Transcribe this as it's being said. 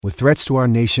With threats to our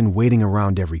nation waiting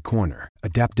around every corner,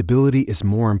 adaptability is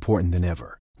more important than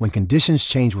ever. When conditions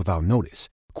change without notice,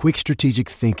 quick strategic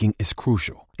thinking is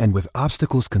crucial. And with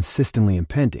obstacles consistently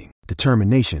impending,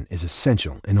 determination is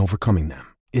essential in overcoming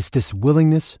them. It's this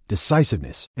willingness,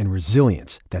 decisiveness, and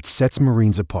resilience that sets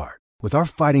Marines apart. With our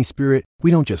fighting spirit, we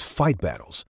don't just fight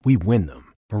battles, we win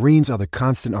them. Marines are the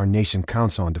constant our nation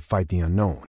counts on to fight the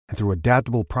unknown. And through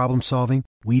adaptable problem solving,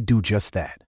 we do just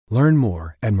that. Learn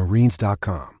more at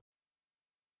marines.com.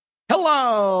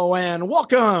 Hello, and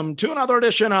welcome to another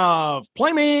edition of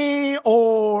Play Me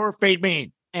or Fade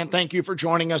Me. And thank you for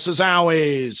joining us as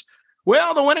always.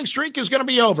 Well, the winning streak is going to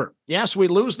be over. Yes, we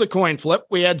lose the coin flip.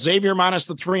 We had Xavier minus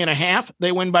the 3.5.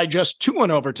 They win by just 2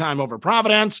 in overtime over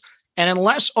Providence. And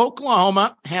unless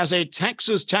Oklahoma has a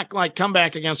Texas Tech-like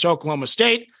comeback against Oklahoma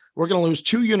State, we're going to lose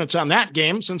 2 units on that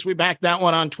game since we backed that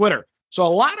one on Twitter. So a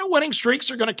lot of winning streaks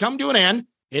are going to come to an end.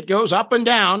 It goes up and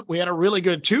down. We had a really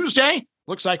good Tuesday.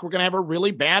 Looks like we're going to have a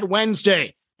really bad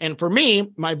Wednesday. And for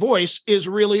me, my voice is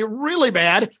really, really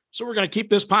bad. So we're going to keep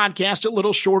this podcast a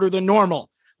little shorter than normal.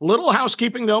 Little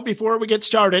housekeeping, though, before we get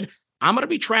started. I'm going to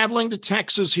be traveling to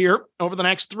Texas here over the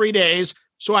next 3 days.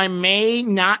 So I may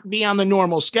not be on the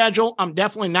normal schedule. I'm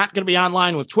definitely not going to be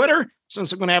online with Twitter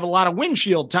since I'm going to have a lot of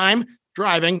windshield time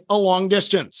driving a long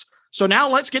distance. So now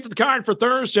let's get to the card for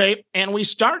Thursday. And we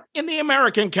start in the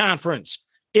American Conference.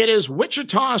 It is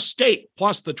Wichita State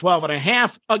plus the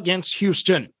 12.5 against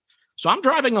Houston. So I'm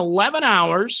driving 11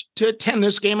 hours to attend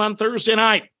this game on Thursday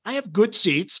night. I have good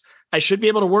seats. I should be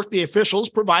able to work the officials,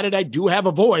 provided I do have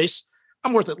a voice.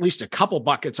 I'm worth at least a couple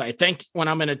buckets, I think, when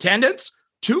I'm in attendance.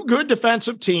 2 good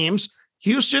defensive teams.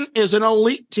 Houston is an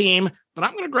elite team, but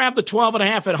I'm going to grab the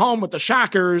 12.5 at home with the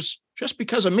Shockers just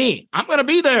because of me. I'm going to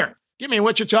be there. Give me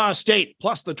Wichita State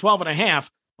plus the 12.5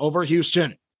 over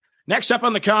Houston. Next up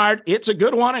on the card, it's a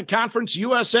good one in Conference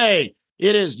USA.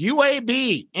 It is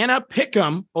UAB in a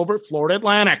pick'em over Florida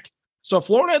Atlantic. So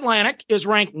Florida Atlantic is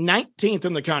ranked 19th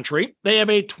in the country. They have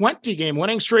a 20-game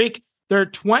winning streak. They're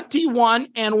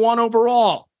 21-1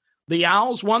 overall. The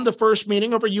Owls won the first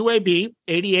meeting over UAB,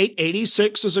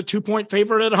 88-86 as a 2-point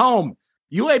favorite at home.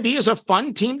 UAB is a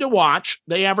fun team to watch.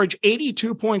 They average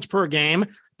 82 points per game.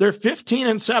 They're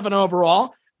 15-7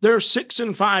 overall. They're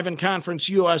 6-5 in Conference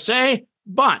USA.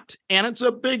 But, and it's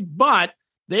a big but,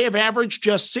 they have averaged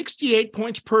just 68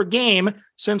 points per game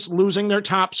since losing their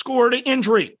top scorer to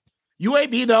injury.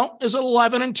 UAB, though, is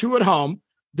 11-2 at home.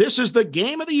 This is the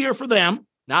game of the year for them.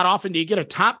 Not often do you get a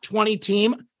top 20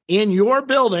 team in your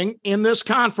building in this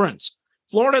conference.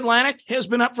 Florida Atlantic has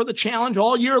been up for the challenge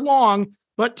all year long,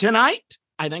 but tonight,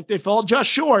 I think they fall just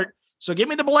short. So give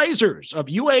me the Blazers of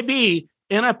UAB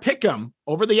in a pick'em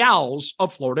over the Owls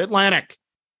of Florida Atlantic.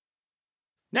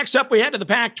 Next up, we head to the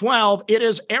Pac-12. It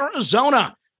is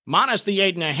Arizona minus the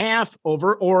 8.5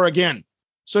 over Oregon.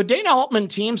 So Dana Altman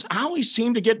teams always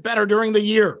seem to get better during the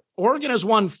year. Oregon has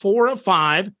won 4 of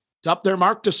 5. It's up their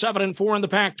mark to 7-4 in the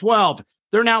Pac-12.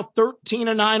 They're now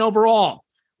 13-9 overall.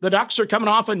 The Ducks are coming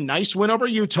off a nice win over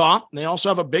Utah. They also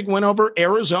have a big win over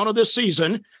Arizona this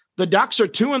season. The Ducks are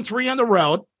 2-3 on the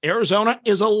road. Arizona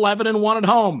is 11-1 at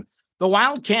home. The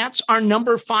Wildcats are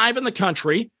number 5 in the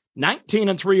country,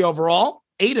 19-3 overall.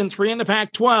 8-3 in the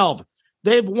Pac-12.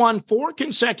 They've won 4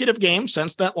 consecutive games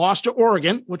since that loss to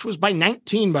Oregon, which was by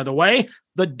 19, by the way.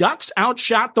 The Ducks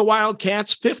outshot the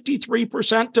Wildcats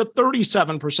 53% to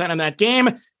 37% in that game,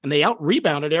 and they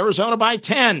out-rebounded Arizona by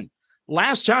 10.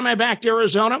 Last time I backed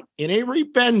Arizona in a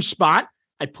revenge spot,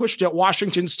 I pushed at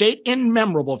Washington State in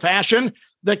memorable fashion.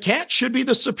 The Cats should be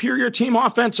the superior team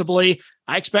offensively.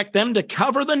 I expect them to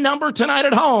cover the number tonight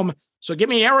at home. So give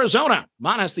me Arizona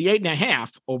minus the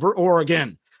 8.5 over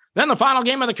Oregon. Then the final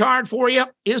game of the card for you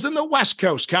is in the West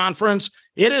Coast Conference.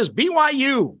 It is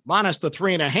BYU minus the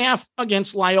 3.5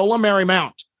 against Loyola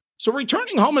Marymount. So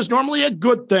returning home is normally a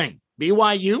good thing.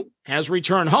 BYU has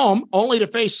returned home only to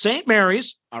face St.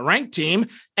 Mary's, a ranked team,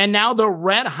 and now the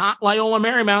red-hot Loyola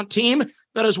Marymount team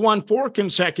that has won 4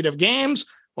 consecutive games,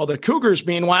 while the Cougars,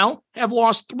 meanwhile, have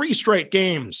lost 3 straight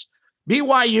games.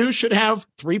 BYU should have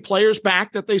 3 players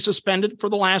back that they suspended for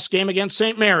the last game against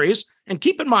St. Mary's. And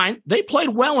keep in mind, they played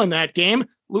well in that game,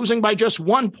 losing by just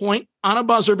 1 point on a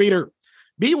buzzer beater.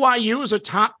 BYU is a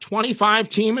top 25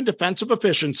 team in defensive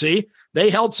efficiency.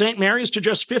 They held St. Mary's to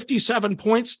just 57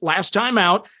 points last time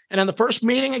out. And in the first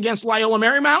meeting against Loyola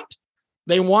Marymount,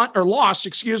 they lost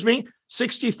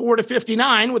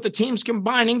 64-59, with the teams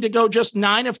combining to go just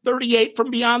 9 of 38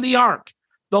 from beyond the arc.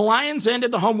 The Lions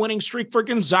ended the home winning streak for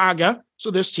Gonzaga,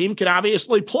 so this team can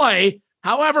obviously play.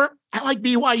 However, I like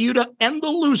BYU to end the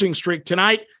losing streak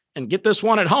tonight and get this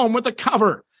one at home with a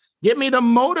cover. Give me the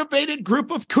motivated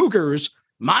group of Cougars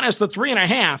minus the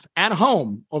 3.5 at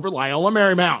home over Loyola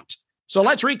Marymount. So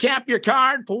let's recap your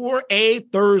card for a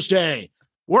Thursday.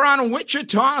 We're on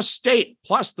Wichita State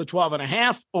plus the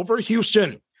 12.5 over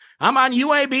Houston. I'm on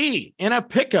UAB in a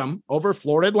pick'em over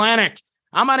Florida Atlantic.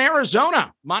 I'm on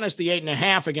Arizona minus the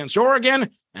 8.5 against Oregon.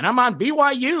 And I'm on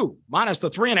BYU minus the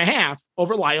 3.5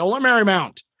 over Loyola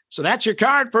Marymount. So that's your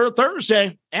card for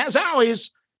Thursday. As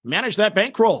always, manage that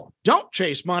bankroll. Don't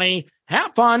chase money.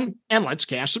 Have fun, and let's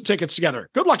cash some tickets together.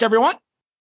 Good luck, everyone.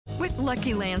 With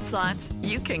Lucky Land Slots,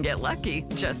 you can get lucky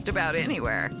just about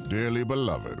anywhere. Dearly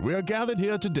beloved, we are gathered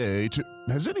here today to...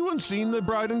 Has anyone seen the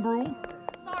bride and groom?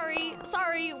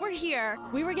 Sorry, we're here.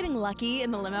 We were getting lucky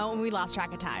in the limo, and we lost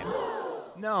track of time.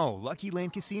 No, Lucky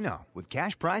Land Casino, with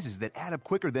cash prizes that add up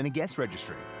quicker than a guest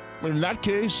registry. In that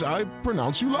case, I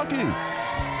pronounce you lucky.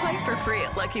 Play for free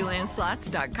at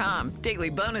LuckyLandSlots.com. Daily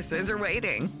bonuses are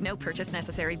waiting. No purchase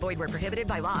necessary. Void where prohibited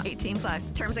by law.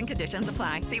 18+. Terms and conditions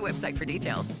apply. See website for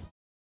details.